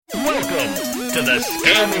Welcome to the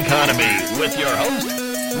Scam Economy with your host,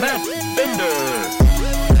 Matt Bender.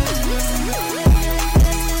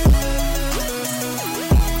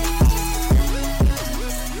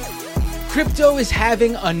 Crypto is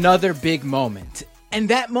having another big moment, and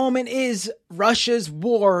that moment is Russia's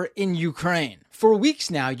war in Ukraine. For weeks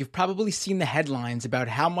now, you've probably seen the headlines about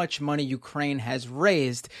how much money Ukraine has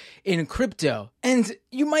raised in crypto. And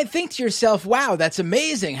you might think to yourself, wow, that's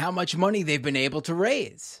amazing how much money they've been able to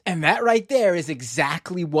raise. And that right there is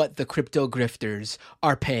exactly what the crypto grifters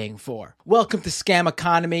are paying for. Welcome to Scam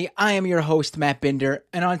Economy. I am your host, Matt Binder.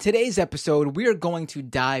 And on today's episode, we are going to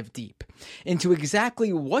dive deep into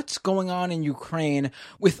exactly what's going on in Ukraine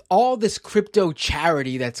with all this crypto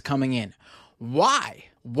charity that's coming in. Why?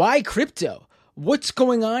 Why crypto? What's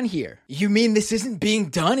going on here? You mean this isn't being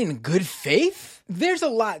done in good faith? There's a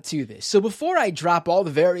lot to this. So before I drop all the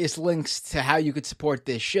various links to how you could support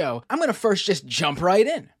this show, I'm going to first just jump right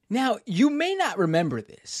in. Now, you may not remember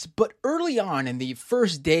this, but early on in the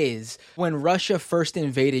first days when Russia first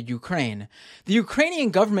invaded Ukraine, the Ukrainian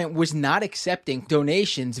government was not accepting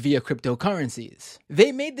donations via cryptocurrencies.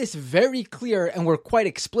 They made this very clear and were quite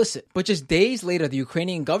explicit, but just days later, the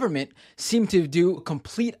Ukrainian government seemed to do a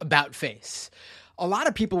complete about-face. A lot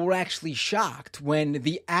of people were actually shocked when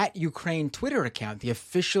the @Ukraine Twitter account, the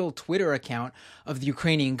official Twitter account of the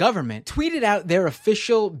Ukrainian government, tweeted out their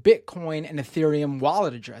official Bitcoin and Ethereum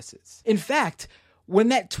wallet addresses. In fact, when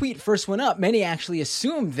that tweet first went up, many actually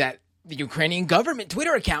assumed that the Ukrainian government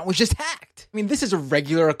Twitter account was just hacked. I mean, this is a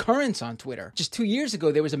regular occurrence on Twitter. Just 2 years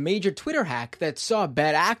ago, there was a major Twitter hack that saw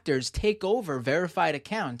bad actors take over verified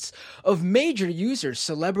accounts of major users,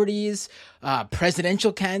 celebrities,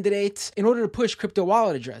 presidential candidates, in order to push crypto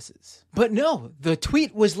wallet addresses. But no, the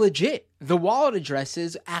tweet was legit. The wallet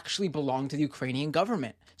addresses actually belong to the Ukrainian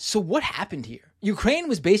government. So what happened here? Ukraine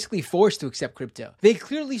was basically forced to accept crypto. They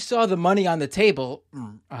clearly saw the money on the table,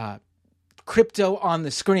 crypto on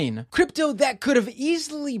the screen. Crypto that could have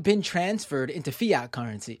easily been transferred into fiat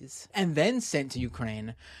currencies and then sent to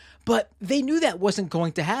Ukraine. But they knew that wasn't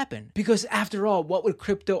going to happen because after all, what would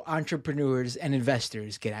crypto entrepreneurs and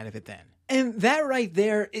investors get out of it then? And that right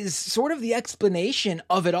there is sort of the explanation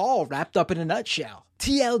of it all wrapped up in a nutshell.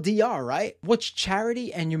 TLDR, right? What's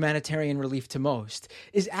charity and humanitarian relief to most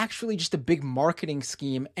is actually just a big marketing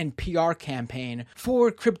scheme and PR campaign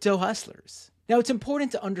for crypto hustlers. Now, it's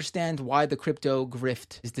important to understand why the crypto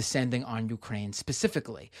grift is descending on Ukraine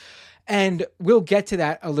specifically. And we'll get to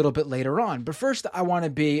that a little bit later on. But first, I want to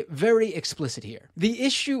be very explicit here. The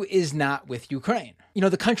issue is not with Ukraine. You know,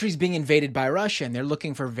 the country's being invaded by Russia, and they're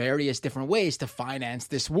looking for various different ways to finance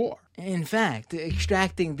this war. In fact,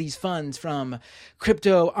 extracting these funds from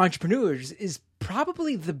crypto entrepreneurs is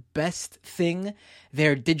probably the best thing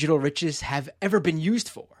their digital riches have ever been used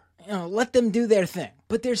for. You know, let them do their thing.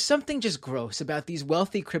 But there's something just gross about these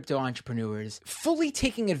wealthy crypto entrepreneurs fully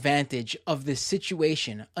taking advantage of this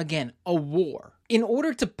situation, again, a war, in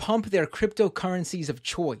order to pump their cryptocurrencies of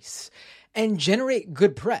choice and generate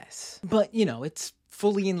good press. But, you know, it's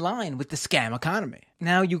fully in line with the scam economy.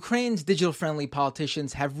 Now, Ukraine's digital-friendly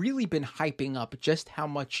politicians have really been hyping up just how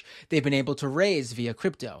much they've been able to raise via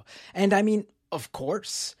crypto. And I mean, of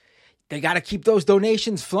course, they got to keep those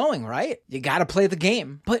donations flowing, right? You got to play the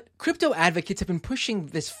game. But crypto advocates have been pushing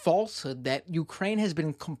this falsehood that Ukraine has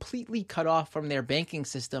been completely cut off from their banking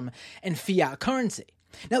system and fiat currency.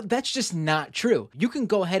 Now, that's just not true. You can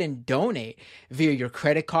go ahead and donate via your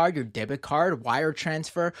credit card, your debit card, wire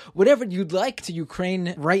transfer, whatever you'd like to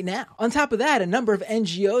Ukraine right now. On top of that, a number of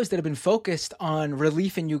NGOs that have been focused on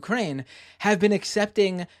relief in Ukraine have been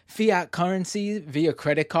accepting fiat currency via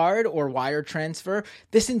credit card or wire transfer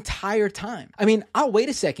this entire time. I mean, I'll wait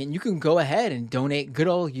a second. You can go ahead and donate good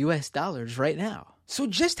old US dollars right now. So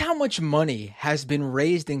just how much money has been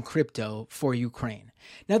raised in crypto for Ukraine?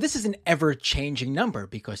 Now, this is an ever-changing number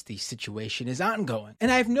because the situation is ongoing.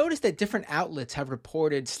 And I've noticed that different outlets have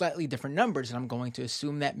reported slightly different numbers, and I'm going to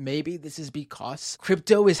assume that maybe this is because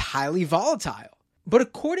crypto is highly volatile. But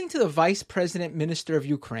according to the Vice President Minister of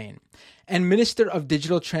Ukraine and Minister of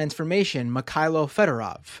Digital Transformation, Mikhailo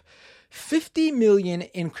Fedorov, 50 million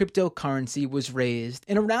in cryptocurrency was raised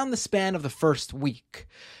in around the span of the first week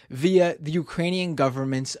via the Ukrainian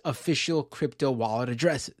government's official crypto wallet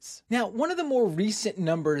addresses. Now, one of the more recent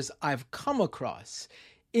numbers I've come across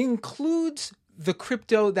includes the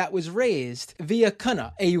crypto that was raised via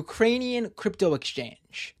Kuna, a Ukrainian crypto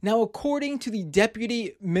exchange. Now, according to the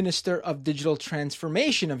Deputy Minister of Digital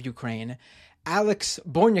Transformation of Ukraine, Alex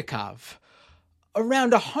Bornyakov,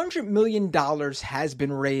 around $100 million has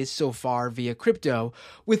been raised so far via crypto,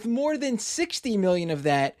 with more than $60 million of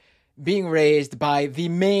that being raised by the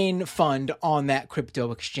main fund on that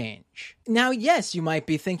crypto exchange. Now, yes, you might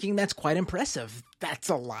be thinking that's quite impressive. That's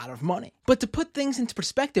a lot of money. But to put things into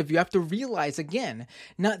perspective, you have to realize again,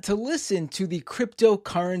 not to listen to the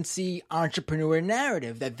cryptocurrency entrepreneur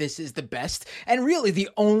narrative that this is the best and really the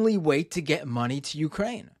only way to get money to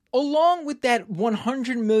Ukraine. Along with that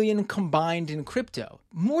 100 million combined in crypto,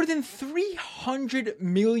 more than $300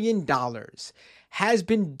 million has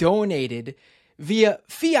been donated via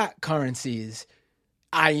fiat currencies,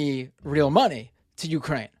 i.e. real money, to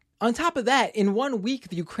Ukraine. On top of that, in 1 week,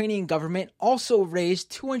 the Ukrainian government also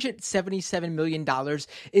raised $277 million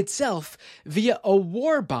itself via a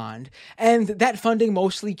war bond, and that funding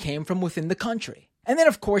mostly came from within the country. And then,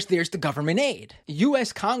 of course, there's the government aid.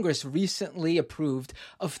 U.S. Congress recently approved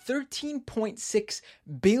of $13.6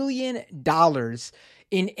 billion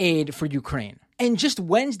in aid for Ukraine. And just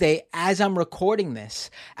Wednesday, as I'm recording this,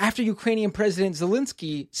 after Ukrainian President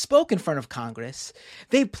Zelensky spoke in front of Congress,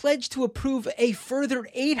 they pledged to approve a further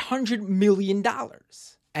 $800 million.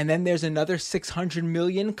 And then there's another $600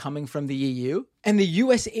 million coming from the EU. And the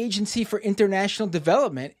U.S. Agency for International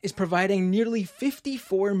Development is providing nearly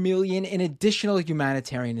 $54 million in additional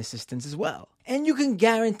humanitarian assistance as well. And you can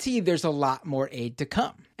guarantee there's a lot more aid to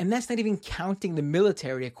come. And that's not even counting the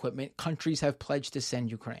military equipment countries have pledged to send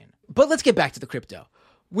Ukraine. But let's get back to the crypto.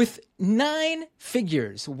 With 9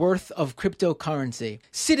 figures worth of cryptocurrency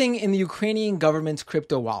sitting in the Ukrainian government's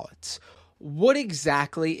crypto wallets, what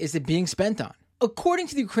exactly is it being spent on? According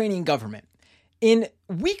to the Ukrainian government, in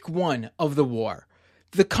week 1 of the war,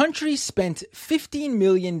 the country spent $15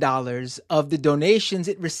 million of the donations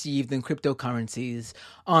it received in cryptocurrencies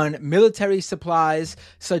on military supplies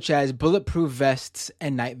such as bulletproof vests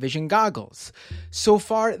and night vision goggles. So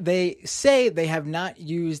far, they say they have not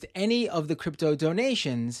used any of the crypto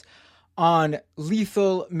donations on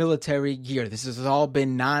lethal military gear. This has all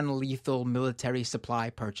been non-lethal military supply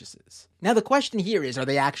purchases. Now, the question here is, are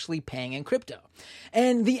they actually paying in crypto?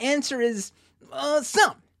 And the answer is,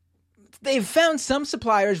 some. They've found some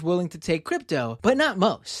suppliers willing to take crypto, but not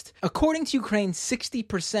most. According to Ukraine,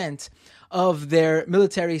 60% of their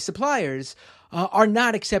military suppliers are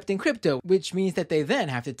not accepting crypto, which means that they then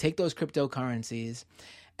have to take those cryptocurrencies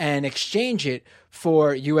and exchange it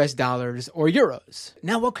for US dollars or euros.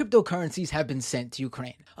 Now, what cryptocurrencies have been sent to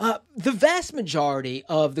Ukraine? The vast majority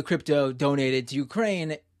of the crypto donated to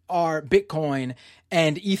Ukraine are Bitcoin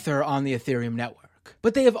and Ether on the Ethereum network.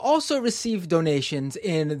 But they have also received donations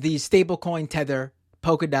in the stablecoin Tether,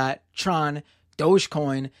 Polkadot, Tron,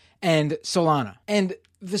 Dogecoin, and Solana. And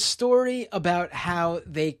the story about how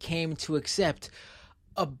they came to accept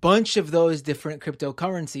a bunch of those different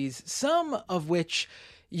cryptocurrencies, some of which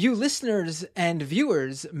you listeners and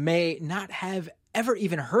viewers may not have ever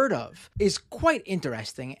even heard of, is quite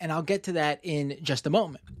interesting, and I'll get to that in just a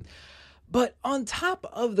moment. But on top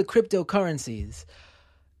of the cryptocurrencies,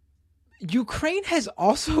 Ukraine has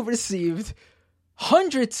also received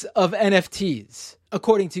hundreds of NFTs,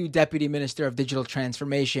 according to Deputy Minister of Digital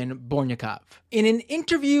Transformation, Bornyakov. In an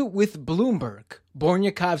interview with Bloomberg,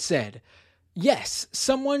 Bornyakov said, "Yes,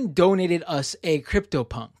 someone donated us a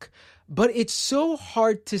CryptoPunk, but it's so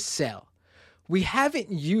hard to sell. We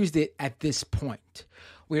haven't used it at this point.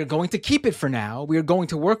 We are going to keep it for now. We are going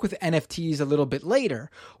to work with NFTs a little bit later.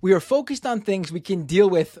 We are focused on things we can deal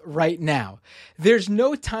with right now. There's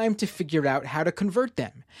no time to figure out how to convert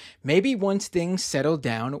them. Maybe once things settle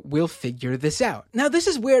down, we'll figure this out." Now, this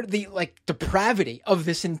is where the depravity of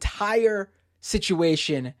this entire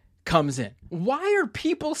situation comes in. Why are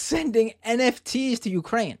people sending NFTs to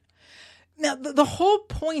Ukraine? Now, the whole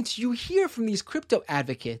point you hear from these crypto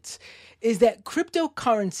advocates is that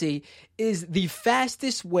cryptocurrency is the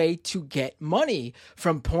fastest way to get money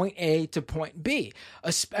from point A to point B.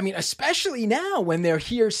 Especially now when they're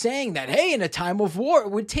here saying that, hey, in a time of war,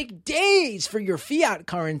 it would take days for your fiat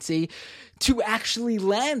currency to actually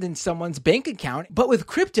land in someone's bank account. But with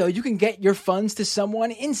crypto, you can get your funds to someone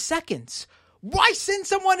in seconds. Why send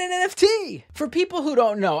someone an NFT? For people who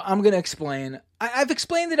don't know, I'm going to explain. I've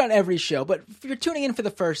explained it on every show, but if you're tuning in for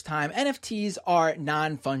the first time, NFTs are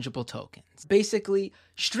non-fungible tokens. Basically,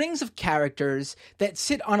 strings of characters that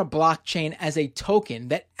sit on a blockchain as a token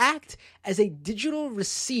that act as a digital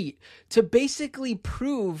receipt to basically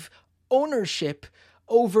prove ownership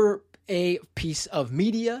over a piece of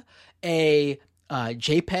media, a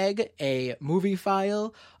JPEG, a movie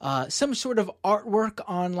file, some sort of artwork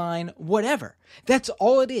online, whatever. That's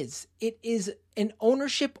all it is. It is an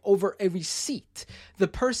ownership over a receipt. The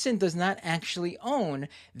person does not actually own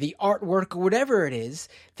the artwork or whatever it is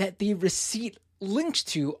that the receipt links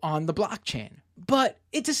to on the blockchain. But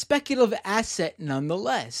it's a speculative asset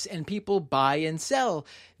nonetheless, and people buy and sell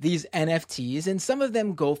these NFTs, and some of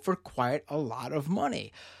them go for quite a lot of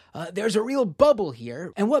money. There's a real bubble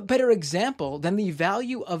here, and what better example than the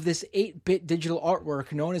value of this 8-bit digital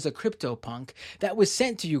artwork known as a CryptoPunk that was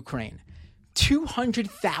sent to Ukraine?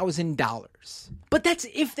 $200,000. But that's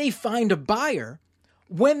if they find a buyer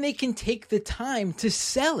when they can take the time to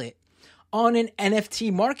sell it on an NFT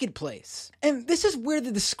marketplace. And this is where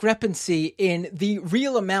the discrepancy in the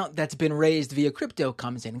real amount that's been raised via crypto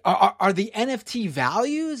comes in. Are the NFT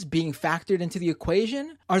values being factored into the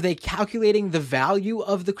equation? Are they calculating the value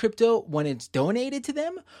of the crypto when it's donated to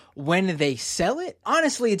them? When they sell it?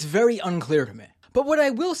 Honestly, it's very unclear to me. But what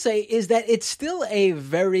I will say is that it's still a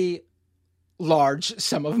very large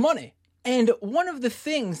sum of money. And one of the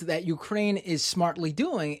things that Ukraine is smartly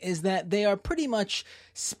doing is that they are pretty much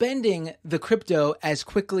spending the crypto as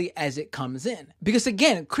quickly as it comes in. Because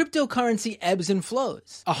again, cryptocurrency ebbs and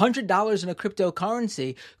flows. $100 in a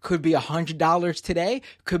cryptocurrency could be $100 today,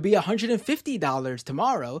 could be $150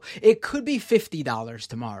 tomorrow, it could be $50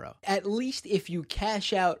 tomorrow. At least if you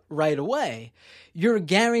cash out right away, you're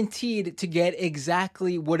guaranteed to get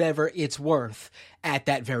exactly whatever it's worth at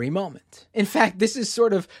that very moment. In fact, this has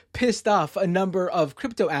sort of pissed off a number of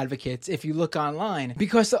crypto advocates if you look online,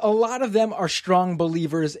 because a lot of them are strong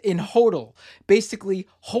believers in HODL, basically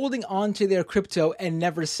holding on to their crypto and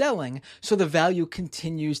never selling so the value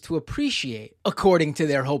continues to appreciate according to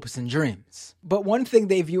their hopes and dreams. But one thing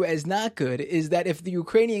they view as not good is that if the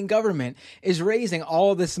Ukrainian government is raising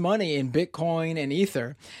all this money in Bitcoin and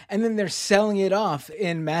Ether, and then they're selling it off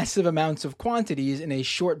in massive amounts of quantities in a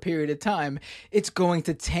short period of time, it's going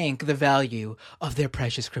to tank the value of their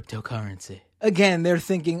precious cryptocurrency. Again, they're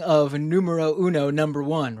thinking of numero uno, number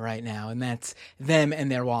one right now, and that's them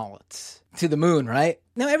and their wallets. To the moon, right?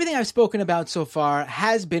 Now, everything I've spoken about so far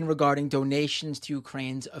has been regarding donations to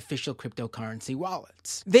Ukraine's official cryptocurrency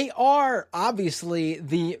wallets. They are obviously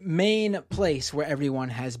the main place where everyone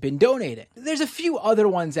has been donating. There's a few other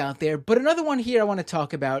ones out there, but another one here I want to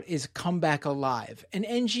talk about is Come Back Alive, an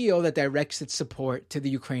NGO that directs its support to the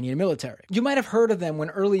Ukrainian military. You might have heard of them when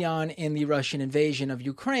early on in the Russian invasion of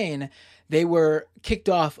Ukraine, they were kicked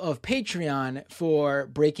off of Patreon for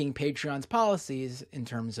breaking Patreon's policies in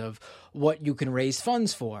terms of what you can raise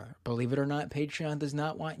funds for. Believe it or not, Patreon does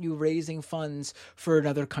not want you raising funds for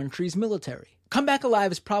another country's military. Come Back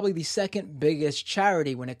Alive is probably the second biggest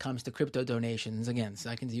charity when it comes to crypto donations, again,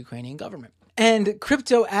 second to the Ukrainian government. And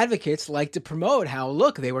crypto advocates like to promote how,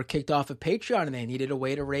 look, they were kicked off of Patreon and they needed a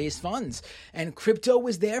way to raise funds. And crypto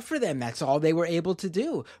was there for them. That's all they were able to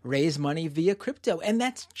do, raise money via crypto. And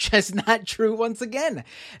that's just not true once again.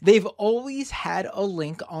 They've always had a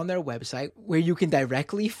link on their website where you can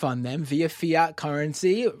directly fund them via fiat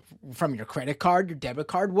currency from your credit card, your debit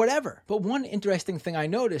card, whatever. But one interesting thing I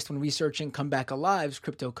noticed when researching Come Back Alive's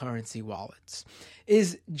cryptocurrency wallets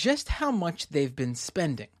is just how much they've been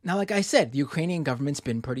spending. Now, like I said, the Ukrainian government's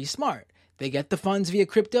been pretty smart. They get the funds via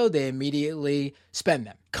crypto, they immediately spend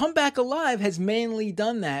them. Come Back Alive has mainly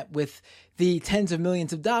done that with the tens of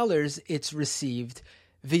millions of dollars it's received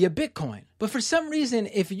via Bitcoin. But for some reason,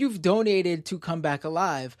 if you've donated to Come Back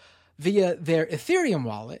Alive via their Ethereum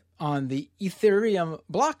wallet on the Ethereum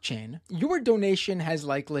blockchain, your donation has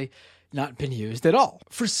likely not been used at all.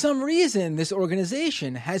 For some reason, this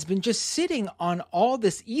organization has been just sitting on all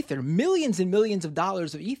this Ether, millions and millions of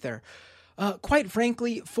dollars of Ether, quite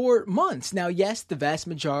frankly, for months. Now, yes, the vast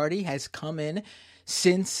majority has come in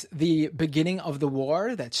since the beginning of the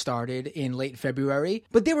war that started in late February,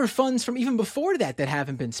 but there were funds from even before that that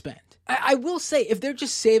haven't been spent. I will say, if they're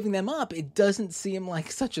just saving them up, it doesn't seem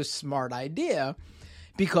like such a smart idea.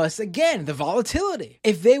 Because, again, the volatility.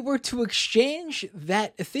 If they were to exchange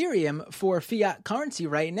that Ethereum for fiat currency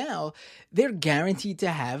right now, they're guaranteed to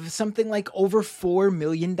have something like over $4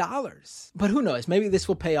 million. But who knows? Maybe this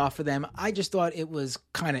will pay off for them. I just thought it was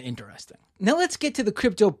kind of interesting. Now let's get to the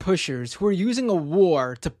crypto pushers who are using a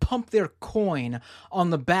war to pump their coin on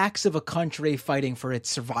the backs of a country fighting for its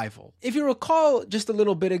survival. If you recall, just a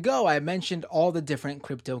little bit ago, I mentioned all the different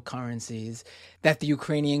cryptocurrencies that the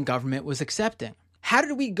Ukrainian government was accepting. How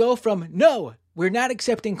did we go from, no, we're not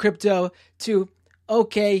accepting crypto, to,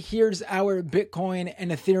 okay, here's our Bitcoin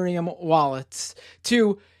and Ethereum wallets,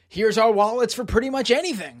 to, here's our wallets for pretty much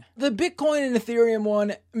anything? The Bitcoin and Ethereum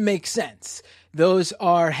one makes sense. Those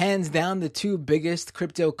are hands down the two biggest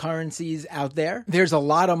cryptocurrencies out there. There's a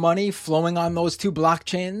lot of money flowing on those two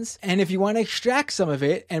blockchains. And if you want to extract some of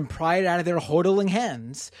it and pry it out of their hodling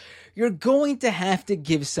hands, you're going to have to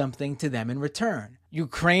give something to them in return.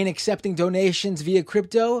 Ukraine accepting donations via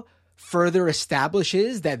crypto? further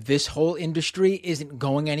establishes that this whole industry isn't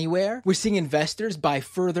going anywhere. We're seeing investors buy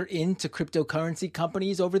further into cryptocurrency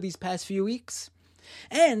companies over these past few weeks.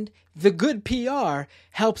 And the good PR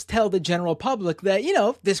helps tell the general public that,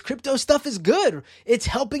 this crypto stuff is good. It's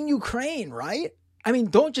helping Ukraine, right? I mean,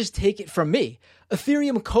 don't just take it from me.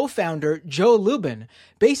 Ethereum co-founder Joe Lubin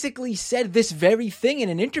basically said this very thing in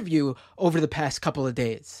an interview over the past couple of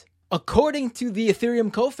days. According to the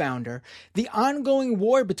Ethereum co-founder, the ongoing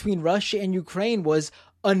war between Russia and Ukraine was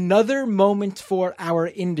another moment for our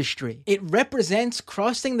industry. It represents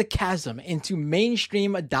crossing the chasm into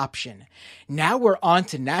mainstream adoption. Now we're on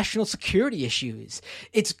to national security issues.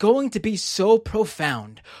 It's going to be so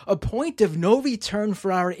profound, a point of no return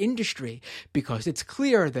for our industry, because it's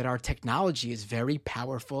clear that our technology is very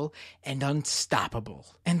powerful and unstoppable.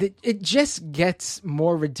 And it just gets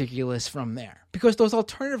more ridiculous from there, because those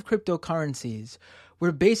alternative cryptocurrencies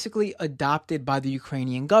were basically adopted by the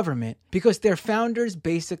Ukrainian government because their founders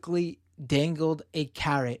basically dangled a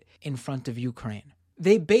carrot in front of Ukraine.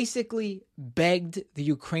 They basically begged the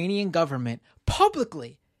Ukrainian government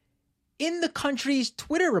publicly in the country's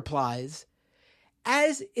Twitter replies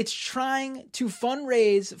as it's trying to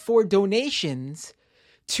fundraise for donations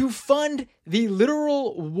to fund the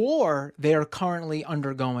literal war they are currently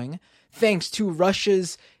undergoing thanks to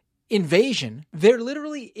Russia's invasion. They're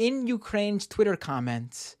literally in Ukraine's Twitter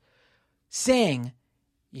comments saying,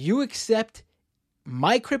 you accept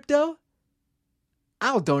my crypto?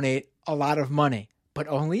 I'll donate a lot of money, but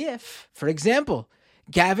only if. For example,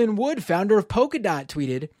 Gavin Wood, founder of Polkadot,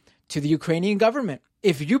 tweeted to the Ukrainian government,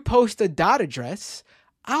 if you post a dot address,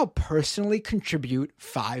 I'll personally contribute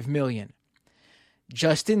 $5 million.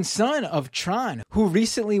 Justin Sun of Tron, who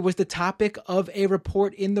recently was the topic of a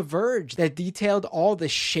report in The Verge that detailed all the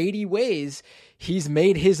shady ways he's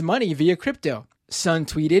made his money via crypto. Sun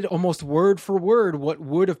tweeted almost word for word what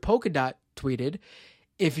Wood of Polkadot tweeted.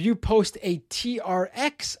 If you post a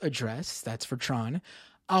TRX address, that's for Tron,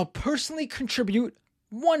 I'll personally contribute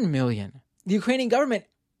 $1 million. The Ukrainian government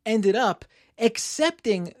ended up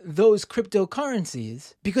accepting those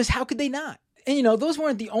cryptocurrencies because how could they not? And, those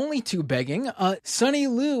weren't the only two begging. Sunny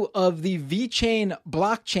Liu of the VeChain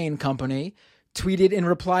blockchain company tweeted in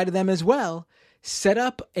reply to them as well, set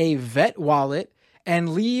up a vet wallet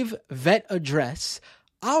and leave vet address.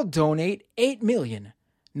 I'll donate $8 million.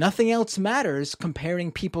 Nothing else matters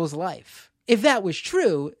comparing people's life. If that was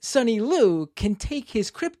true, Sunny Liu can take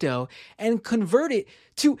his crypto and convert it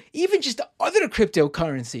to even just other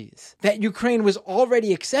cryptocurrencies that Ukraine was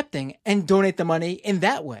already accepting and donate the money in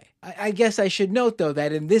that way. I guess I should note, though,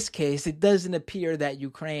 that in this case, it doesn't appear that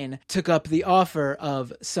Ukraine took up the offer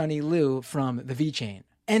of Sunny Liu from the VeChain.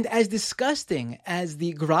 And as disgusting as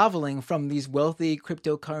the groveling from these wealthy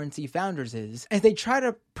cryptocurrency founders is, as they try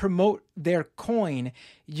to promote their coin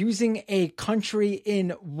using a country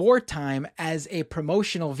in wartime as a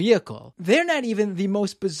promotional vehicle, they're not even the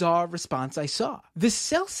most bizarre response I saw. The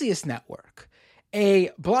Celsius Network,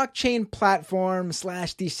 a blockchain platform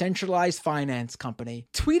 / decentralized finance company,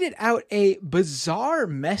 tweeted out a bizarre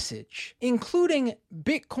message, including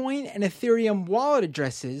Bitcoin and Ethereum wallet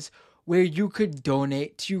addresses where you could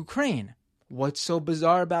donate to Ukraine. What's so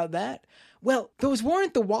bizarre about that? Well, those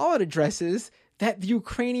weren't the wallet addresses that the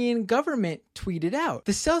Ukrainian government tweeted out.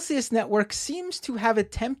 The Celsius Network seems to have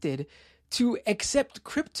attempted to accept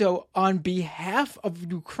crypto on behalf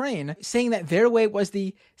of Ukraine, saying that their way was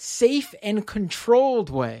the safe and controlled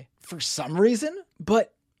way for some reason.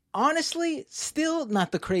 But honestly, still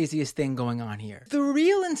not the craziest thing going on here. The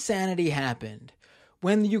real insanity happened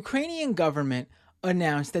when the Ukrainian government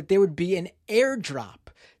announced that there would be an airdrop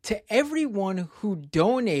to everyone who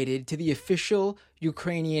donated to the official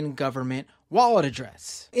Ukrainian government wallet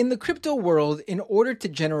address. In the crypto world, in order to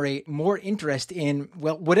generate more interest in,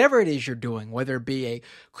 whatever it is you're doing, whether it be a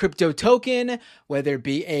crypto token, whether it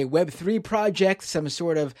be a Web3 project, some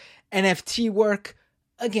sort of NFT work,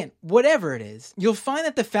 again, whatever it is, you'll find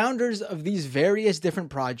that the founders of these various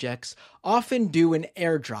different projects often do an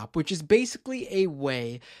airdrop, which is basically a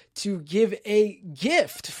way to give a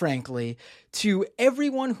gift, frankly, to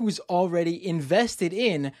everyone who's already invested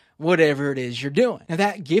in whatever it is you're doing. Now,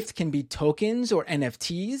 that gift can be tokens or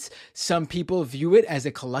NFTs. Some people view it as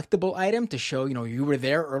a collectible item to show, you were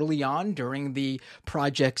there early on during the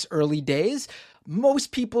project's early days.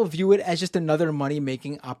 Most people view it as just another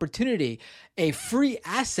money-making opportunity, a free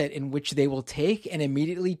asset in which they will take and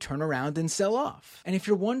immediately turn around and sell off. And if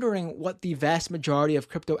you're wondering what the vast majority of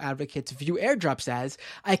crypto advocates view airdrops as,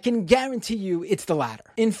 I can guarantee you it's the latter.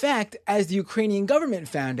 In fact, as the Ukrainian government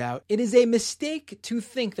found out, it is a mistake to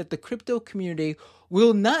think that the crypto community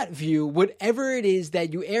will not view whatever it is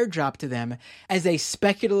that you airdrop to them as a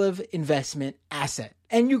speculative investment asset.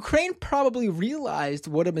 And Ukraine probably realized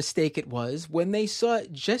what a mistake it was when they saw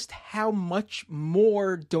just how much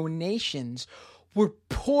more donations were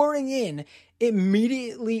pouring in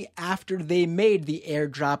immediately after they made the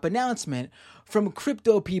airdrop announcement from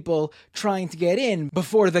crypto people trying to get in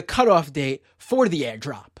before the cutoff date for the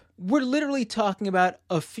airdrop. We're literally talking about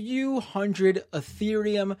a few hundred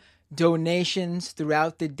Ethereum donations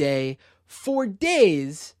throughout the day for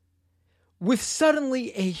days, with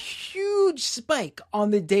suddenly a huge spike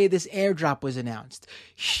on the day this airdrop was announced.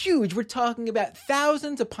 Huge. We're talking about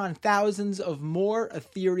thousands upon thousands of more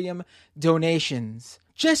Ethereum donations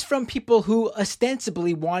just from people who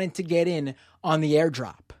ostensibly wanted to get in on the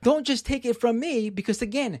airdrop. Don't just take it from me, because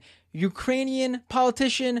again, Ukrainian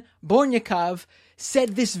politician Bornyakov said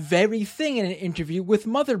this very thing in an interview with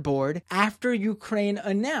Motherboard after Ukraine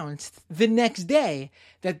announced the next day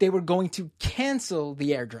that they were going to cancel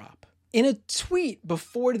the airdrop. In a tweet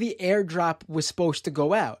before the airdrop was supposed to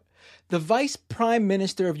go out, the Vice Prime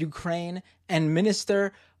Minister of Ukraine and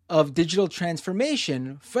Minister of Digital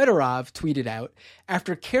Transformation, Fedorov, tweeted out,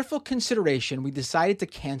 "After careful consideration, we decided to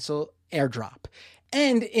cancel airdrop."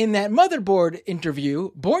 And in that Motherboard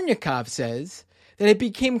interview, Bornyakov says that it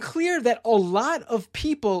became clear that a lot of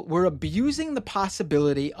people were abusing the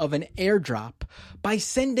possibility of an airdrop by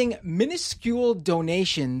sending minuscule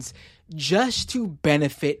donations just to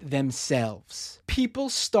benefit themselves. People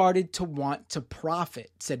started to want to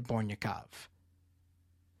profit, said Bornyakov.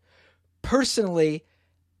 Personally,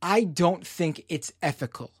 I don't think it's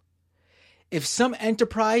ethical. If some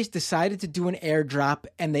enterprise decided to do an airdrop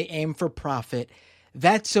and they aim for profit,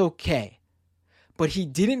 that's okay. But he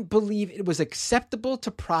didn't believe it was acceptable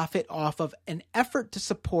to profit off of an effort to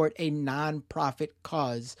support a non-profit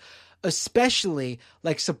cause, especially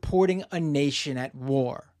like supporting a nation at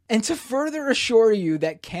war. And to further assure you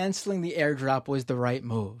that canceling the airdrop was the right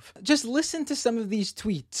move, just listen to some of these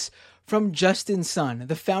tweets from Justin Sun,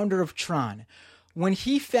 the founder of Tron, when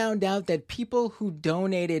he found out that people who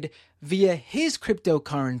donated via his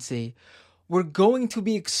cryptocurrency were going to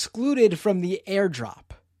be excluded from the airdrop.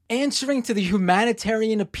 Answering to the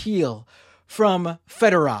humanitarian appeal from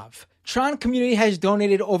Fedorov, Tron community has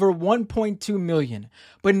donated over 1.2 million,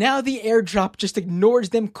 but now the airdrop just ignores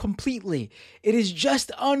them completely. It is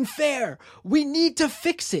just unfair. We need to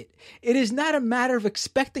fix it. It is not a matter of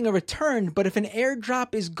expecting a return, but if an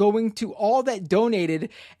airdrop is going to all that donated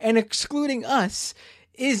and excluding us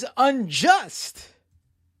is unjust.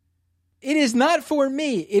 It is not for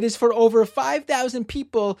me. It is for over 5,000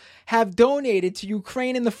 people have donated to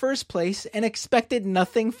Ukraine in the first place and expected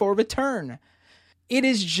nothing for return. It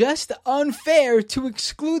is just unfair to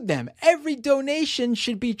exclude them. Every donation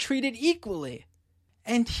should be treated equally.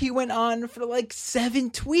 And he went on for like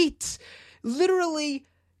 7 tweets, literally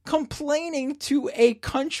complaining to a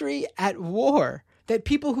country at war that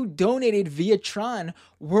people who donated via Tron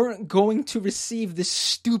weren't going to receive this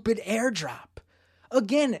stupid airdrop.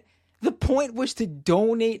 Again, the point was to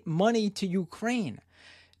donate money to Ukraine,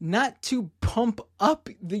 not to pump up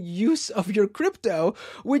the use of your crypto,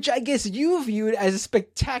 which I guess you viewed as a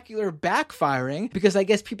spectacular backfiring, because I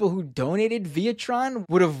guess people who donated via Tron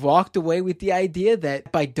would have walked away with the idea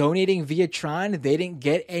that by donating via Tron, they didn't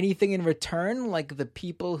get anything in return like the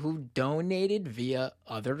people who donated via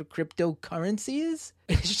other cryptocurrencies.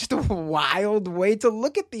 It's just a wild way to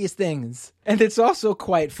look at these things. And it's also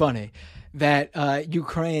quite funny that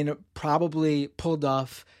Ukraine probably pulled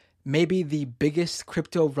off maybe the biggest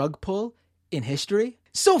crypto rug pull in history,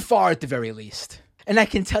 so far at the very least. And I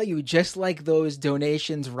can tell you, just like those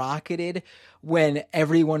donations rocketed when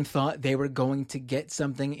everyone thought they were going to get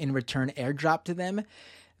something in return airdrop to them,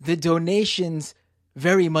 the donations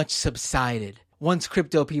very much subsided once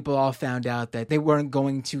crypto people all found out that they weren't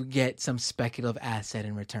going to get some speculative asset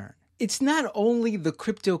in return. It's not only the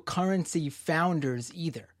cryptocurrency founders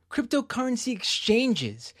either. Cryptocurrency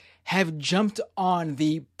exchanges have jumped on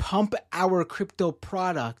the pump our crypto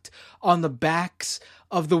product on the backs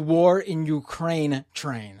of the war in Ukraine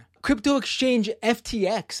train. Crypto exchange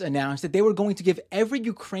FTX announced that they were going to give every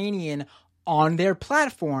Ukrainian on their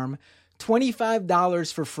platform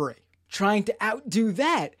 $25 for free. Trying to outdo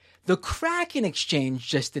that, the Kraken exchange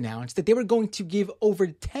just announced that they were going to give over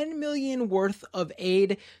 $10 million worth of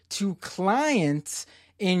aid to clients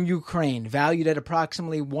in Ukraine, valued at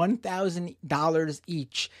approximately $1,000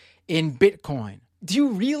 each in Bitcoin. Do you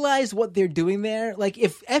realize what they're doing there? Like,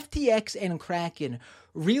 if FTX and Kraken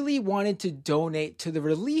really wanted to donate to the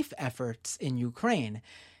relief efforts in Ukraine,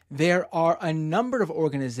 There are a number of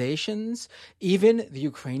organizations, even the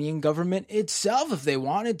Ukrainian government itself, if they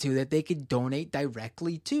wanted to, that they could donate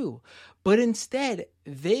directly to. But instead,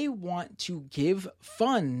 they want to give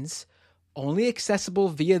funds only accessible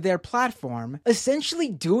via their platform, essentially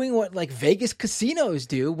doing what like Vegas casinos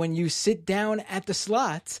do when you sit down at the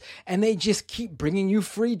slots and they just keep bringing you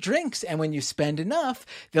free drinks. And when you spend enough,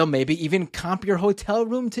 they'll maybe even comp your hotel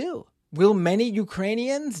room too. Will many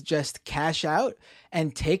Ukrainians just cash out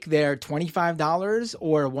and take their $25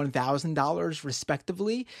 or $1,000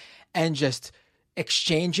 respectively and just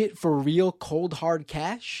exchange it for real cold hard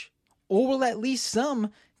cash? Or will at least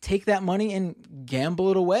some take that money and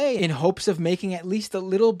gamble it away in hopes of making at least a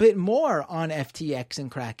little bit more on FTX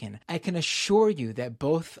and Kraken? I can assure you that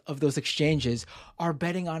both of those exchanges are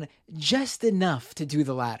betting on just enough to do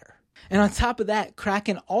the latter. And on top of that,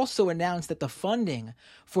 Kraken also announced that the funding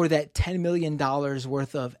for that $10 million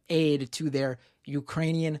worth of aid to their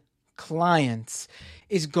Ukrainian clients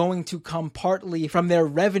is going to come partly from their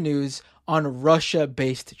revenues on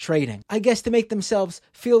Russia-based trading. I guess to make themselves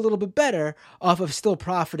feel a little bit better off of still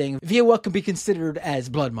profiting via what can be considered as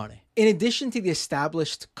blood money. In addition to the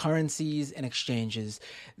established currencies and exchanges,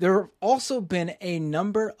 there have also been a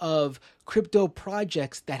number of crypto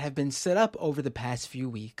projects that have been set up over the past few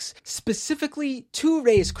weeks, specifically to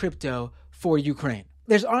raise crypto for Ukraine.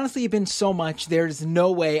 There's honestly been so much, there's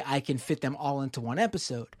no way I can fit them all into one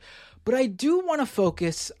episode. But I do want to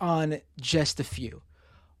focus on just a few.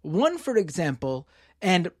 One, for example,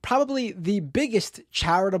 and probably the biggest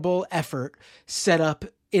charitable effort set up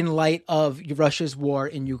in light of Russia's war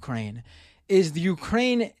in Ukraine, is the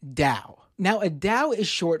Ukraine DAO. Now, a DAO is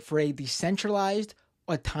short for a decentralized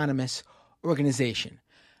autonomous organization.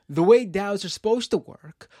 The way DAOs are supposed to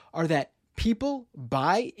work are that people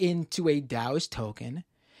buy into a DAO's token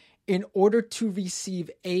in order to receive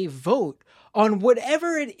a vote on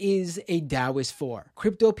whatever it is a DAO is for.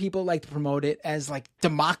 Crypto people like to promote it as like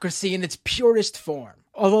democracy in its purest form.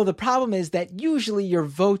 Although the problem is that usually your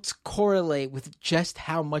votes correlate with just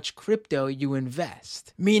how much crypto you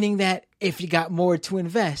invest. Meaning that if you got more to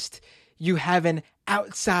invest, you have an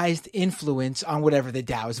outsized influence on whatever the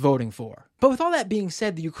DAO is voting for. But with all that being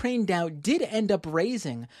said, the Ukraine DAO did end up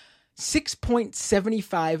raising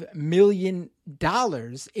 $6.75 million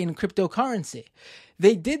in cryptocurrency.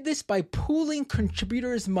 They did this by pooling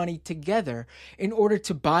contributors' money together in order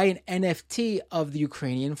to buy an NFT of the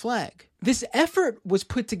Ukrainian flag. This effort was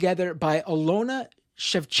put together by Alona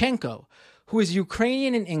Shevchenko, who is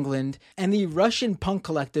Ukrainian in England, and the Russian punk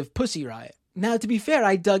collective Pussy Riot. Now, to be fair,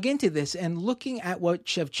 I dug into this, and looking at what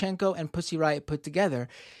Shevchenko and Pussy Riot put together,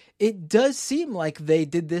 it does seem like they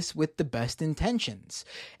did this with the best intentions.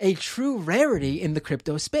 A true rarity in the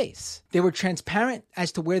crypto space. They were transparent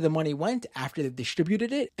as to where the money went after they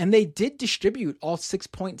distributed it, and they did distribute all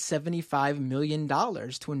 $6.75 million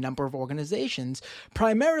to a number of organizations,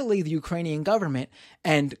 primarily the Ukrainian government,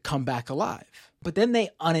 and Come Back Alive. But then they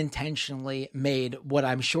unintentionally made what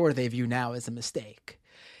I'm sure they view now as a mistake.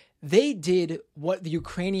 They did what the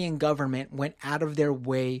Ukrainian government went out of their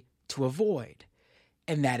way to avoid,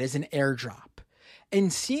 and that is an airdrop.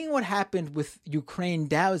 And seeing what happened with Ukraine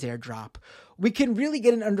DAO's airdrop, we can really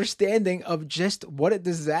get an understanding of just what a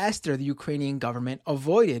disaster the Ukrainian government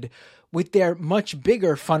avoided with their much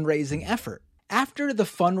bigger fundraising effort. After the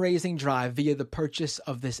fundraising drive via the purchase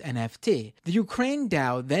of this NFT, the Ukraine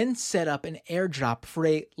DAO then set up an airdrop for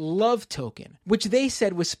a love token, which they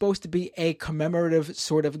said was supposed to be a commemorative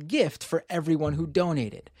sort of gift for everyone who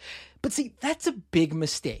donated. But see, that's a big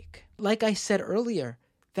mistake. Like I said earlier,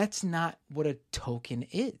 that's not what a token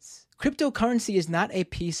is. Cryptocurrency is not a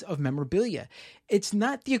piece of memorabilia. It's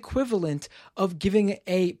not the equivalent of giving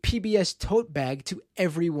a PBS tote bag to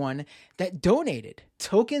everyone that donated.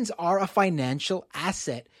 Tokens are a financial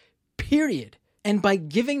asset, period. And by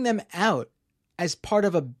giving them out as part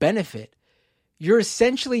of a benefit, you're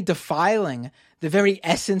essentially defiling the very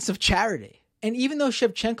essence of charity. And even though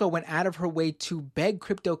Shevchenko went out of her way to beg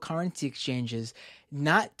cryptocurrency exchanges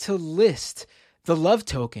not to list the love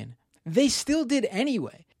token, they still did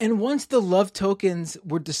anyway. And once the love tokens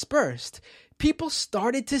were dispersed, people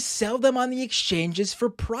started to sell them on the exchanges for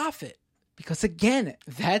profit. Because again,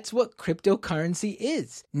 that's what cryptocurrency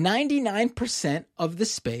is. 99% of the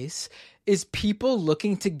space is people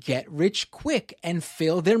looking to get rich quick and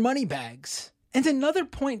fill their money bags. And another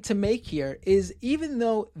point to make here is even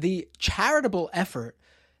though the charitable effort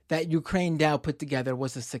that Ukraine DAO put together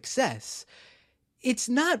was a success, it's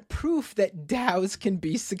not proof that DAOs can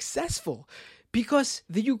be successful, because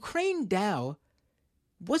the Ukraine DAO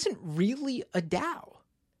wasn't really a DAO.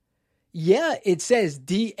 Yeah, it says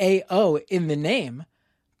DAO in the name,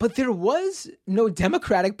 But there was no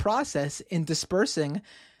democratic process in dispersing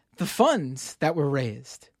the funds that were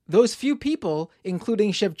raised. Those few people,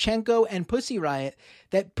 including Shevchenko and Pussy Riot,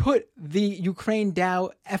 that put the Ukraine DAO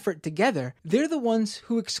effort together, they're the ones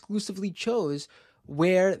who exclusively chose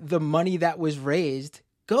where the money that was raised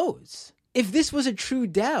goes. If this was a true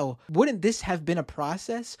DAO, wouldn't this have been a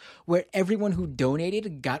process where everyone who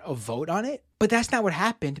donated got a vote on it? But that's not what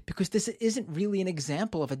happened, because this isn't really an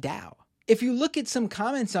example of a DAO. If you look at some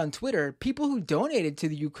comments on Twitter, people who donated to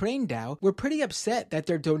the Ukraine DAO were pretty upset that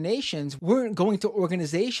their donations weren't going to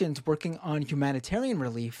organizations working on humanitarian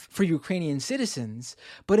relief for Ukrainian citizens,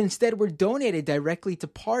 but instead were donated directly to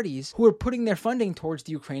parties who were putting their funding towards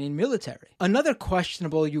the Ukrainian military. Another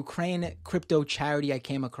questionable Ukraine crypto charity I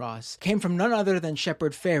came across came from none other than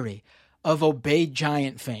Shepard Fairey of Obey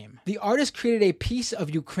Giant fame. The artist created a piece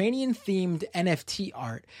of Ukrainian-themed NFT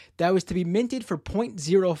art that was to be minted for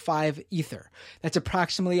 0.05 Ether. That's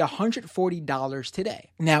approximately $140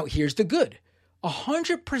 today. Now, here's the good.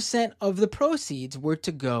 100% of the proceeds were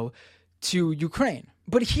to go to Ukraine.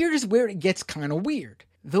 But here's where it gets kind of weird.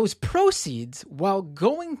 Those proceeds, while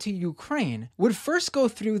going to Ukraine, would first go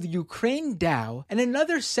through the Ukraine DAO and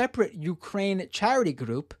another separate Ukraine charity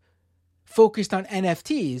group focused on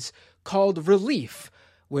NFTs called Relief,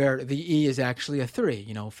 where the E is actually a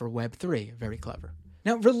 3, for Web3. Very clever.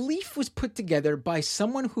 Now, Relief was put together by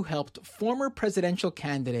someone who helped former presidential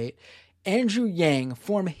candidate Andrew Yang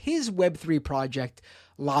form his Web3 project,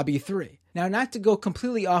 Lobby 3. Now, not to go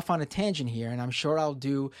completely off on a tangent here, and I'm sure I'll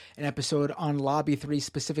do an episode on Lobby 3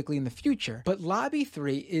 specifically in the future, but Lobby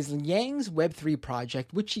 3 is Yang's Web3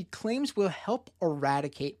 project, which he claims will help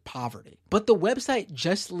eradicate poverty. But the website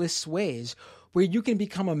just lists ways where you can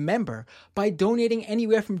become a member by donating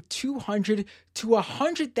anywhere from $200 to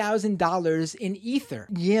 $100,000 in Ether.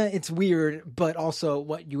 Yeah, it's weird, but also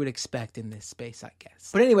what you would expect in this space, I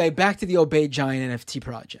guess. But anyway, back to the Obey Giant NFT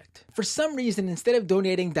project. For some reason, instead of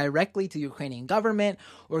donating directly to the Ukrainian government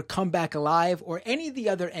or Come Back Alive or any of the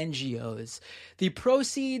other NGOs, the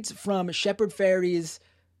proceeds from Shepard Fairey's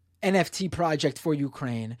NFT project for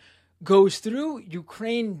Ukraine goes through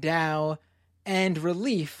Ukraine DAO and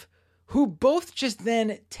Relief, who both just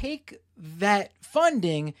then take that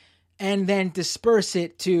funding and then disperse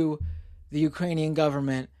it to the Ukrainian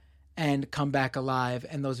government and Come Back Alive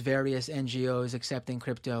and those various NGOs accepting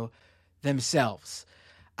crypto themselves.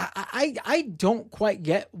 I don't quite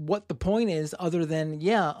get what the point is other than,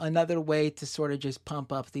 another way to sort of just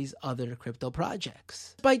pump up these other crypto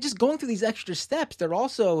projects. By just going through these extra steps, they're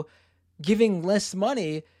also giving less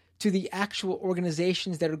money to the actual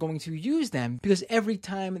organizations that are going to use them, because every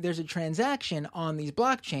time there's a transaction on these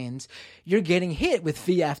blockchains, you're getting hit with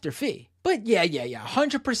fee after fee. But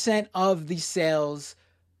 100% of the sales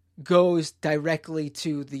goes directly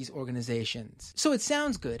to these organizations. So it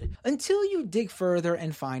sounds good until you dig further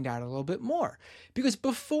and find out a little bit more. Because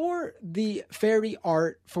before the Fairey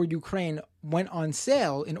art for Ukraine went on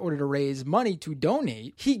sale in order to raise money to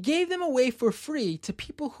donate, he gave them away for free to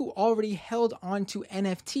people who already held onto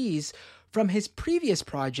NFTs from his previous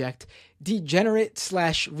project,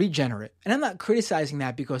 Degenerate/Regenerate. And I'm not criticizing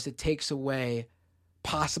that because it takes away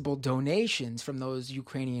possible donations from those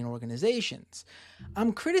Ukrainian organizations.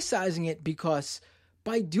 I'm criticizing it because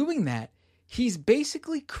by doing that, he's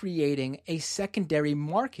basically creating a secondary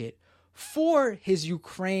market for his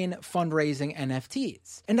Ukraine fundraising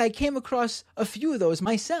NFTs. And I came across a few of those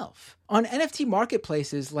myself. On NFT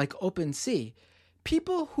marketplaces like OpenSea,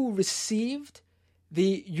 people who received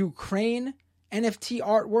the Ukraine NFT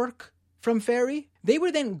artwork from Fairey, they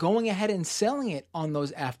were then going ahead and selling it on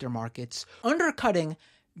those aftermarkets, undercutting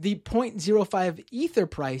the 0.05 Ether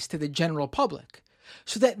price to the general public,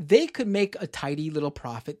 so that they could make a tidy little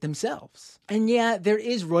profit themselves. And there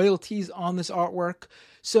is royalties on this artwork,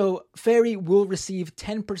 so Fairey will receive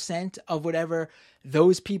 10% of whatever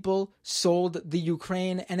those people sold the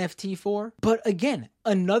Ukraine NFT for. But again,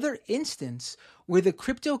 another instance where the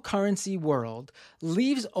cryptocurrency world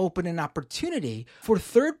leaves open an opportunity for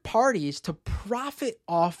third parties to profit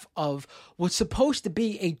off of what's supposed to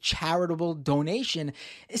be a charitable donation,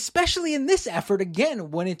 especially in this effort,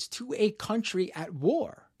 again, when it's to a country at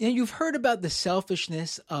war. You've heard about the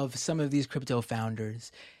selfishness of some of these crypto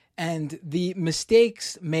founders and the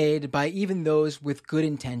mistakes made by even those with good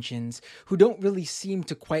intentions who don't really seem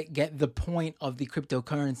to quite get the point of the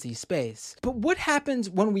cryptocurrency space. But what happens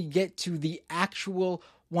when we get to the actual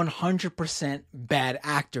 100% bad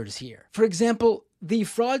actors here? For example, the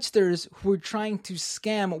fraudsters who are trying to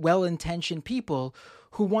scam well-intentioned people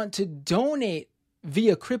who want to donate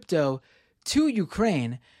via crypto to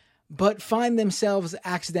Ukraine, but find themselves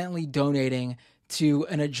accidentally donating to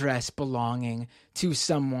an address belonging to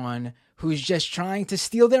someone who's just trying to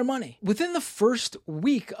steal their money. Within the first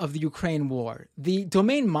week of the Ukraine war, the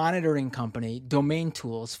domain monitoring company, Domain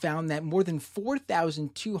Tools, found that more than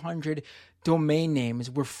 4,200 domain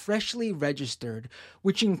names were freshly registered,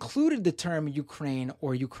 which included the term Ukraine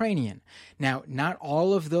or Ukrainian. Now, not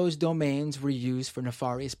all of those domains were used for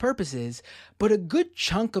nefarious purposes, but a good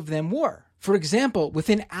chunk of them were. For example,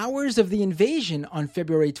 within hours of the invasion on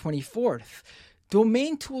February 24th,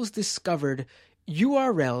 Domain Tools discovered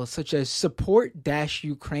URLs such as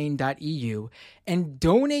support-ukraine.eu and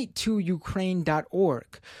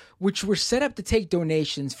donate-to-ukraine.org, which were set up to take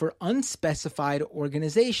donations for unspecified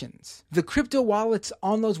organizations. The crypto wallets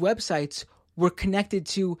on those websites were connected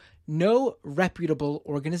to no reputable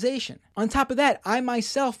organization. On top of that, I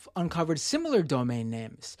myself uncovered similar domain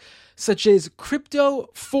names, such as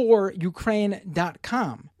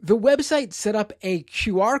crypto4ukraine.com. The website set up a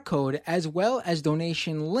QR code as well as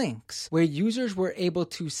donation links where users were able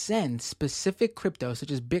to send specific crypto,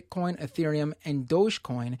 such as Bitcoin, Ethereum, and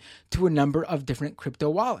Dogecoin, to a number of different crypto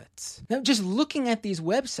wallets. Now, just looking at these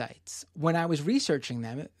websites, when I was researching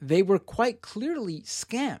them, they were quite clearly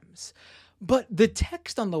scams. But the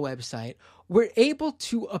text on the website were able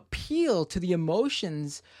to appeal to the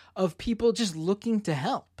emotions of people just looking to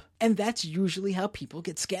help. And that's usually how people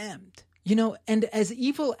get scammed. You know, and as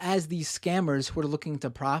evil as these scammers who are looking to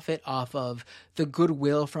profit off of the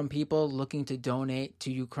goodwill from people looking to donate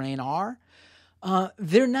to Ukraine are,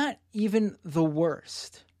 they're not even the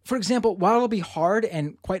worst. For example, while it'll be hard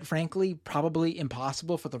and, quite frankly, probably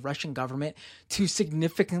impossible for the Russian government to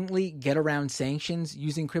significantly get around sanctions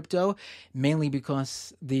using crypto, mainly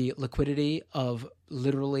because the liquidity of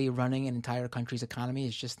literally running an entire country's economy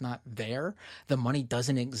is just not there. The money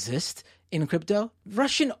doesn't exist in crypto.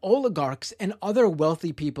 Russian oligarchs and other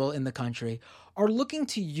wealthy people in the country are looking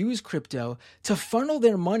to use crypto to funnel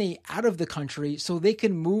their money out of the country so they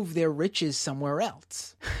can move their riches somewhere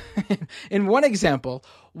else. In one example,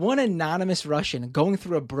 one anonymous Russian going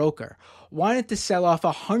through a broker wanted to sell off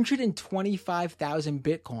 125,000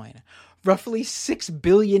 Bitcoin, roughly $6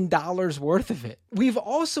 billion worth of it. We've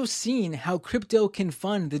also seen how crypto can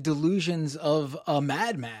fund the delusions of a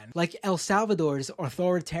madman, like El Salvador's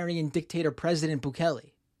authoritarian dictator President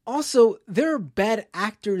Bukele. Also, there are bad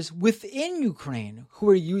actors within Ukraine who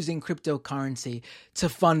are using cryptocurrency to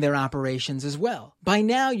fund their operations as well. By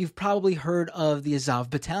now, you've probably heard of the Azov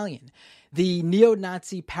Battalion, the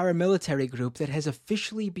neo-Nazi paramilitary group that has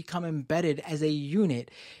officially become embedded as a unit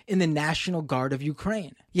in the National Guard of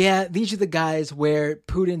Ukraine. Yeah, these are the guys where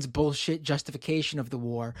Putin's bullshit justification of the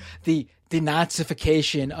war, the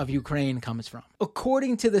denazification of Ukraine, comes from.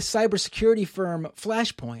 According to the cybersecurity firm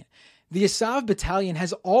Flashpoint, the Azov Battalion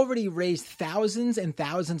has already raised thousands and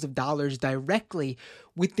thousands of dollars directly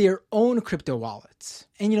with their own crypto wallets.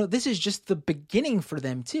 And, this is just the beginning for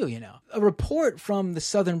them too, A report from the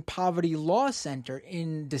Southern Poverty Law Center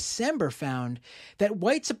in December found that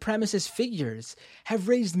white supremacist figures have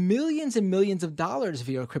raised millions and millions of dollars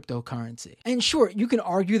via cryptocurrency. And sure, you can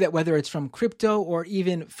argue that whether it's from crypto or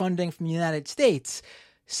even funding from the United States,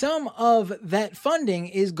 some of that funding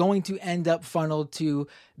is going to end up funneled to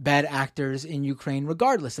bad actors in Ukraine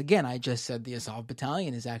regardless. Again, I just said the Azov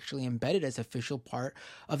Battalion is actually embedded as official part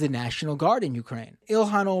of the National Guard in Ukraine.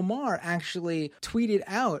 Ilhan Omar actually tweeted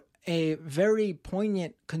out a very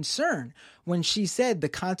poignant concern when she said the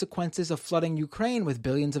consequences of flooding Ukraine with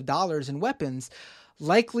billions of dollars in weapons,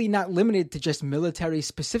 likely not limited to just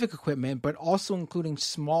military-specific equipment, but also including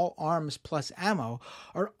small arms plus ammo,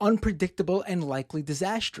 are unpredictable and likely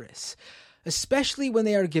disastrous, especially when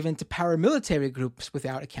they are given to paramilitary groups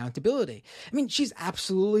without accountability. I mean, she's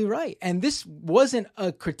absolutely right. And this wasn't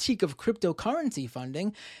a critique of cryptocurrency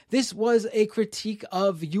funding. This was a critique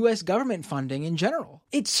of U.S. government funding in general.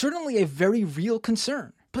 It's certainly a very real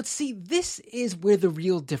concern. But see, this is where the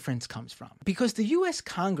real difference comes from, because the U.S.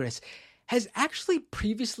 Congress has actually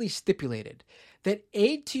previously stipulated that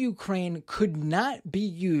aid to Ukraine could not be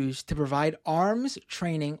used to provide arms,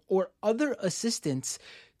 training, or other assistance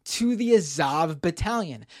to the Azov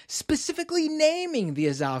Battalion, specifically naming the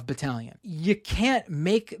Azov Battalion. You can't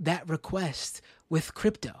make that request with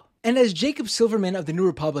crypto. And as Jacob Silverman of the New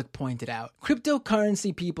Republic pointed out,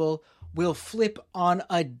 cryptocurrency people will flip on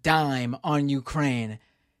a dime on Ukraine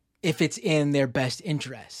if it's in their best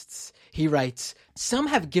interests. He writes, "Some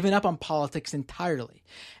have given up on politics entirely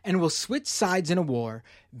and will switch sides in a war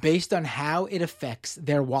based on how it affects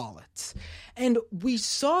their wallets." And we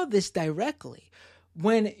saw this directly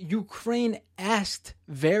when Ukraine asked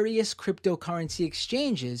various cryptocurrency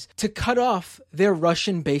exchanges to cut off their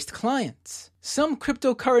Russian-based clients. Some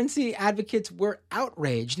cryptocurrency advocates were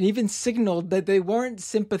outraged and even signaled that they weren't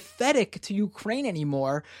sympathetic to Ukraine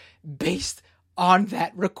anymore based on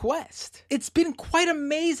that request. It's been quite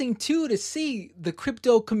amazing, too, to see the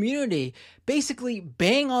crypto community basically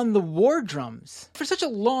bang on the war drums. For such a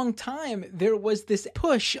long time, there was this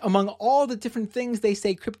push among all the different things they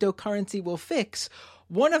say cryptocurrency will fix.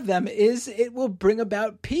 One of them is it will bring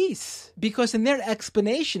about peace, because in their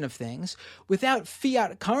explanation of things, without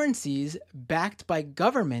fiat currencies backed by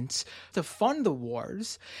governments to fund the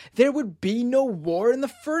wars, there would be no war in the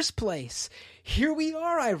first place. Here we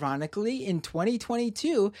are, ironically, in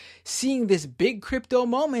 2022, seeing this big crypto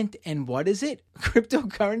moment, and what is it?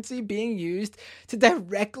 Cryptocurrency being used to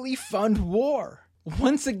directly fund war.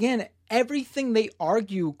 Once again, everything they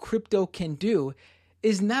argue crypto can do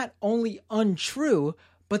is not only untrue,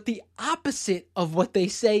 but the opposite of what they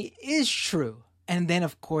say is true. And then,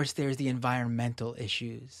 of course, there's the environmental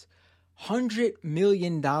issues. $100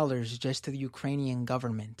 million just to the Ukrainian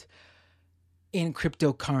government in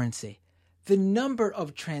cryptocurrency. The number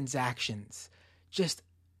of transactions, just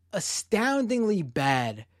astoundingly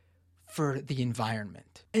bad for the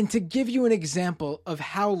environment. And to give you an example of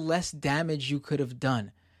how less damage you could have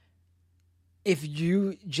done, if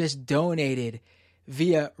you just donated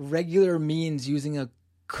via regular means using a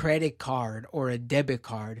credit card or a debit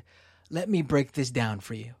card, let me break this down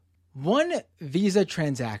for you. One Visa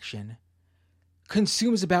transaction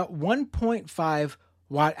consumes about 1.5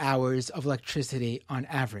 watt hours of electricity on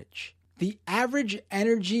average. The average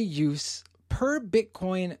energy use per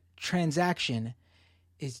Bitcoin transaction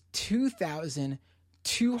is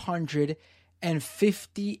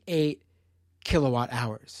 2,258 kilowatt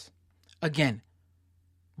hours. Again,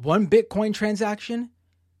 one Bitcoin transaction,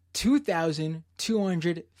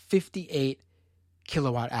 2,258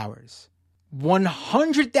 kilowatt hours.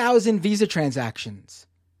 100,000 Visa transactions,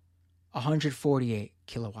 148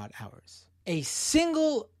 kilowatt hours. A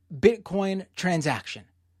single Bitcoin transaction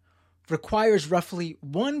requires roughly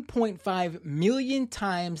 1.5 million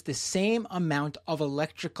times the same amount of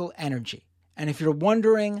electrical energy. And if you're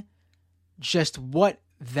wondering just what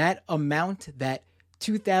that amount, that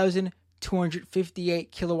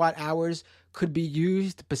 2,258 kilowatt hours could be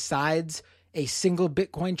used besides a single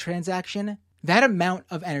Bitcoin transaction, that amount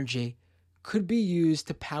of energy could be used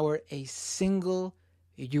to power a single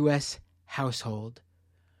U.S. household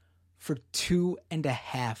for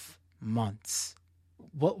 2.5 months.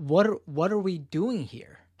 What are we doing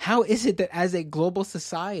here? How is it that as a global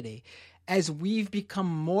society, as we've become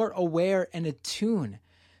more aware and attuned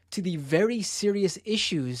to the very serious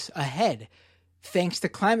issues ahead, thanks to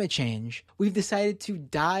climate change, we've decided to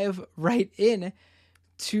dive right in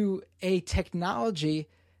to a technology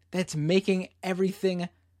that's making everything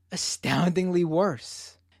astoundingly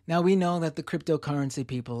worse? Now, we know that the cryptocurrency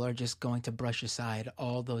people are just going to brush aside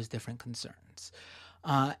all those different concerns.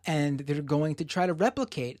 And they're going to try to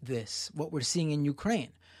replicate this, what we're seeing in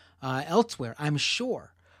Ukraine, elsewhere, I'm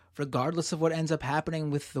sure, regardless of what ends up happening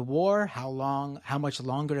with the war, how much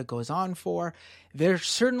longer it goes on for. They're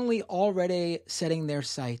certainly already setting their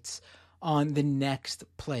sights on the next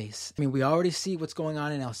place. I mean, we already see what's going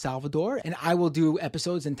on in El Salvador, and I will do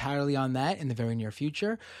episodes entirely on that in the very near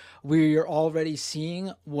future. We're already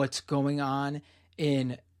seeing what's going on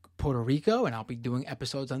in Puerto Rico, and I'll be doing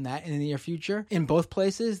episodes on that in the near future. In both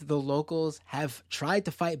places, the locals have tried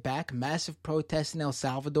to fight back. Massive protests in El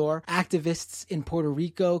Salvador, activists in Puerto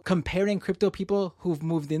Rico comparing crypto people who've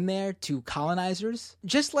moved in there to colonizers.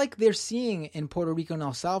 Just like they're seeing in Puerto Rico and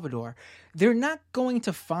El Salvador, they're not going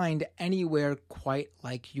to find anywhere quite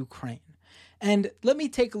like Ukraine. And let me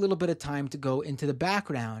take a little bit of time to go into the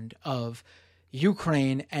background of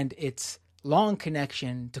Ukraine and its long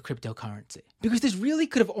connection to cryptocurrency, because this really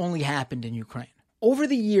could have only happened in Ukraine. Over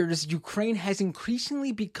the years, Ukraine has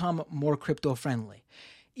increasingly become more crypto-friendly,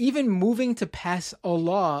 even moving to pass a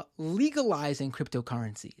law legalizing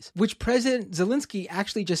cryptocurrencies, which President Zelensky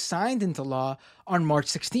actually just signed into law on March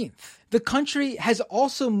 16th. The country has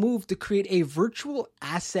also moved to create a virtual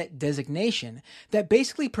asset designation that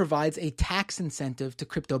basically provides a tax incentive to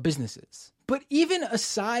crypto businesses. But even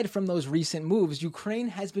aside from those recent moves, Ukraine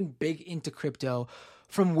has been big into crypto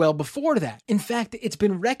from well before that. In fact, it's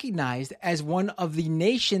been recognized as one of the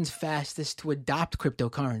nations fastest to adopt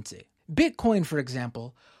cryptocurrency. Bitcoin, for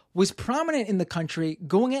example, was prominent in the country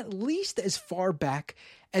going at least as far back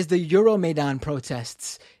as the Euromaidan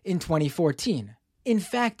protests in 2014. In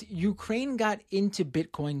fact, Ukraine got into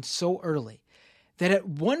Bitcoin so early that at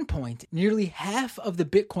one point, nearly half of the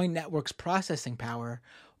Bitcoin network's processing power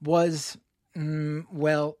was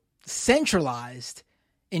centralized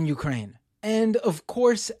in Ukraine. And of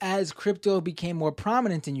course, as crypto became more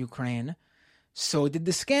prominent in Ukraine, So did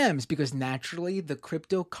the scams, because naturally the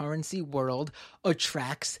cryptocurrency world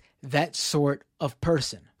attracts that sort of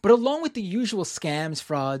person. But along with the usual scams,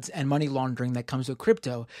 frauds, and money laundering that comes with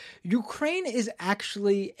crypto, Ukraine is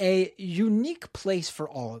actually a unique place for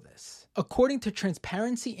all of this. According to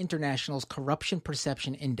Transparency International's Corruption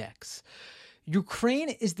Perception Index, Ukraine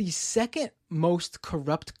is the second most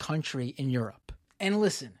corrupt country in Europe. And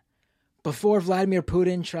listen, before Vladimir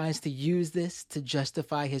Putin tries to use this to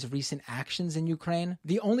justify his recent actions in Ukraine,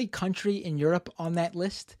 the only country in Europe on that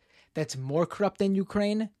list that's more corrupt than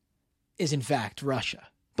Ukraine is in fact Russia.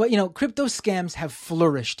 But crypto scams have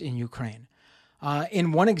flourished in Ukraine.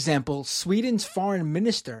 In one example, Sweden's foreign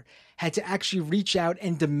minister had to actually reach out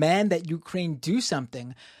and demand that Ukraine do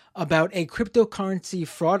something about a cryptocurrency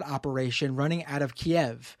fraud operation running out of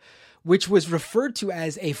Kiev, which was referred to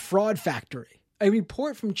as a fraud factory. A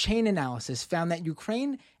report from Chain Analysis found that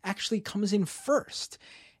Ukraine actually comes in first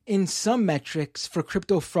in some metrics for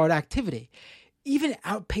crypto fraud activity, even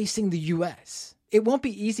outpacing the US. It won't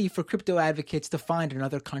be easy for crypto advocates to find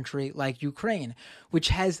another country like Ukraine, which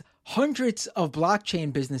has hundreds of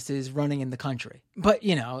blockchain businesses running in the country. But,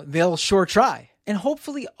 they'll sure try. And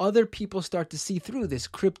hopefully other people start to see through this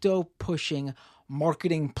crypto-pushing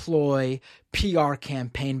marketing ploy, PR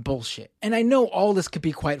campaign bullshit. And I know all this could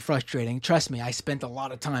be quite frustrating. Trust me, I spent a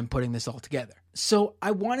lot of time putting this all together. So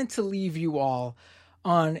I wanted to leave you all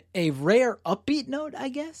on a rare upbeat note, I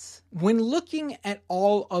guess. When looking at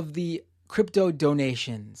all of the crypto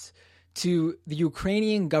donations to the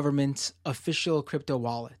Ukrainian government's official crypto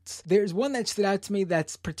wallets, there's one that stood out to me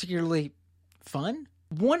that's particularly fun.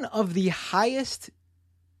 One of the highest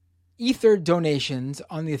Ether donations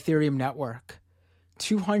on the Ethereum network,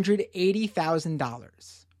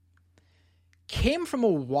 $280,000, came from a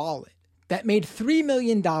wallet that made $3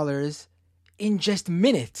 million in just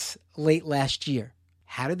minutes late last year.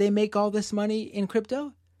 How did they make all this money in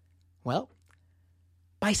crypto? Well,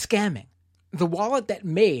 by scamming. The wallet that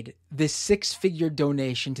made this six-figure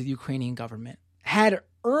donation to the Ukrainian government had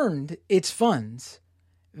earned its funds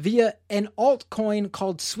via an altcoin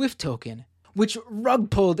called Swift Token, which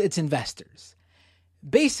rug-pulled its investors.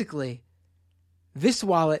 Basically, this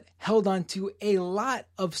wallet held on to a lot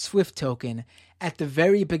of Swift Token at the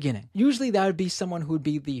very beginning. Usually that would be someone who would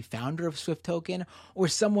be the founder of Swift Token or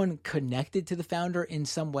someone connected to the founder in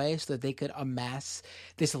some way so that they could amass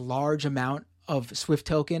this large amount of Swift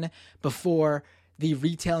Token before the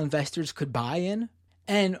retail investors could buy in.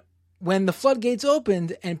 And when the floodgates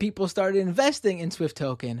opened and people started investing in Swift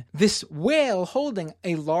Token, this whale holding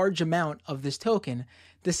a large amount of this token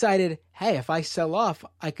decided, hey, if I sell off,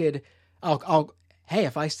 I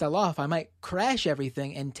might crash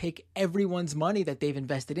everything and take everyone's money that they've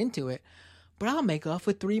invested into it, but I'll make off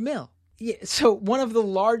with $3 million. Yeah, so one of the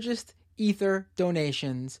largest Ether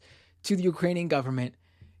donations to the Ukrainian government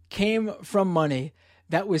came from money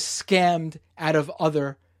that was scammed out of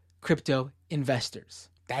other crypto investors.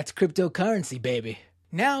 That's cryptocurrency, baby.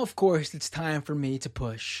 Now, of course, it's time for me to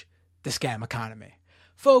push the scam economy.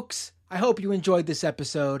 Folks, I hope you enjoyed this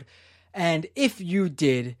episode, and if you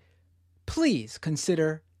did, please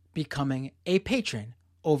consider becoming a patron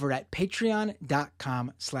over at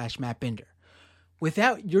patreon.com/MattBinder.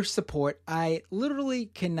 Without your support, I literally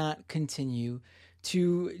cannot continue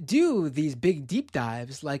to do these big deep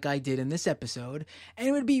dives like I did in this episode, and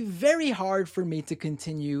it would be very hard for me to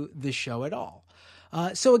continue the show at all.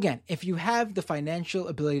 So again, if you have the financial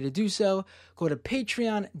ability to do so, go to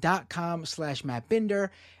patreon.com/MattBinder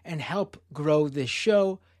and help grow this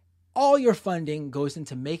show. All your funding goes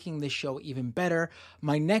into making this show even better.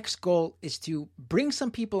 My next goal is to bring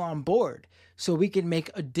some people on board so we can make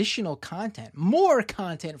additional content, more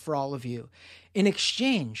content for all of you in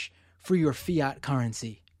exchange for your fiat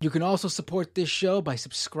currency. You can also support this show by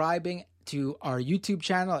subscribing to our YouTube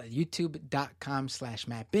channel at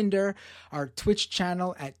youtube.com/MattBinder, our Twitch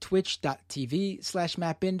channel at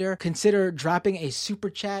twitch.tv/MattBinder. Consider dropping a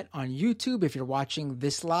super chat on YouTube if you're watching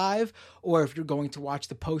this live, or if you're going to watch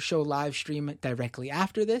the post-show live stream directly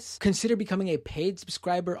after this. Consider becoming a paid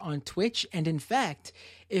subscriber on Twitch, and in fact,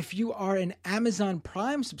 if you are an Amazon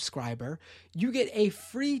Prime subscriber, you get a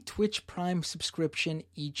free Twitch Prime subscription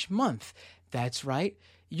each month. That's right,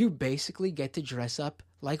 you basically get to dress up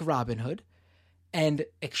like Robin Hood and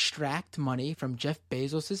extract money from Jeff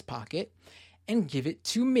Bezos' pocket and give it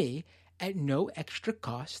to me at no extra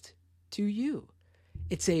cost to you.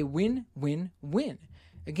 It's a win-win-win.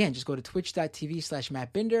 Again, just go to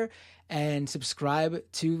twitch.tv/MattBinder and subscribe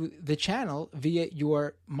to the channel via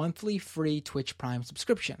your monthly free Twitch Prime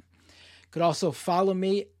subscription. You could also follow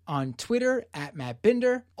me on Twitter at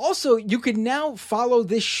MattBinder. Also, you could now follow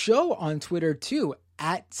this show on Twitter too,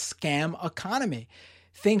 at Scam Economy.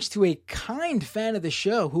 Thanks to a kind fan of the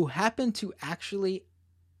show who happened to actually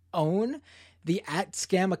own the at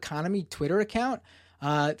Scam Economy Twitter account.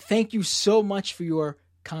 Thank you so much for your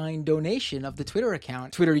kind donation of the Twitter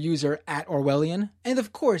account, Twitter user at Orwellian. And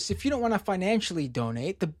of course, if you don't want to financially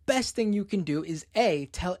donate, the best thing you can do is A,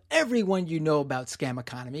 tell everyone you know about Scam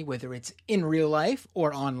Economy, whether it's in real life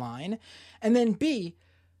or online. And then B,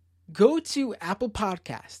 go to Apple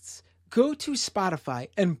Podcasts, go to Spotify,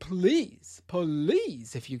 and please,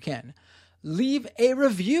 if you can, leave a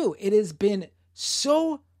review. It has been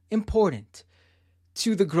so important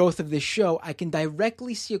to the growth of this show. I can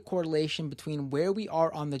directly see a correlation between where we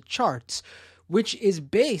are on the charts, which is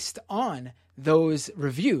based on those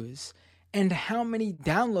reviews, and how many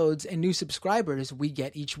downloads and new subscribers we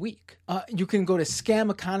get each week. You can go to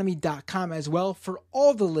scameconomy.com as well for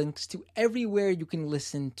all the links to everywhere you can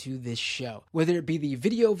listen to this show, whether it be the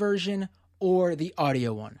video version or the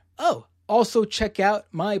audio one. Oh, also check out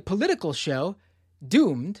my political show,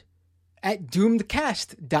 Doomed, at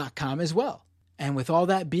doomedcast.com as well. And with all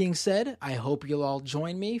that being said, I hope you'll all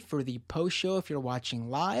join me for the post show if you're watching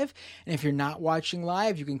live. And if you're not watching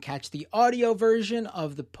live, you can catch the audio version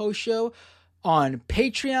of the post show on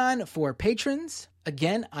Patreon for patrons.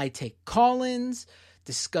 Again, I take call-ins,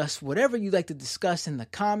 discuss whatever you'd like to discuss in the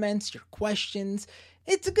comments, your questions.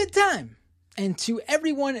 It's a good time. And to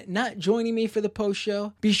everyone not joining me for the post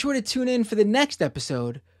show, be sure to tune in for the next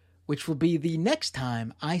episode, which will be the next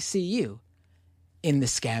time I see you in the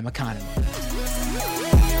Scam Economy.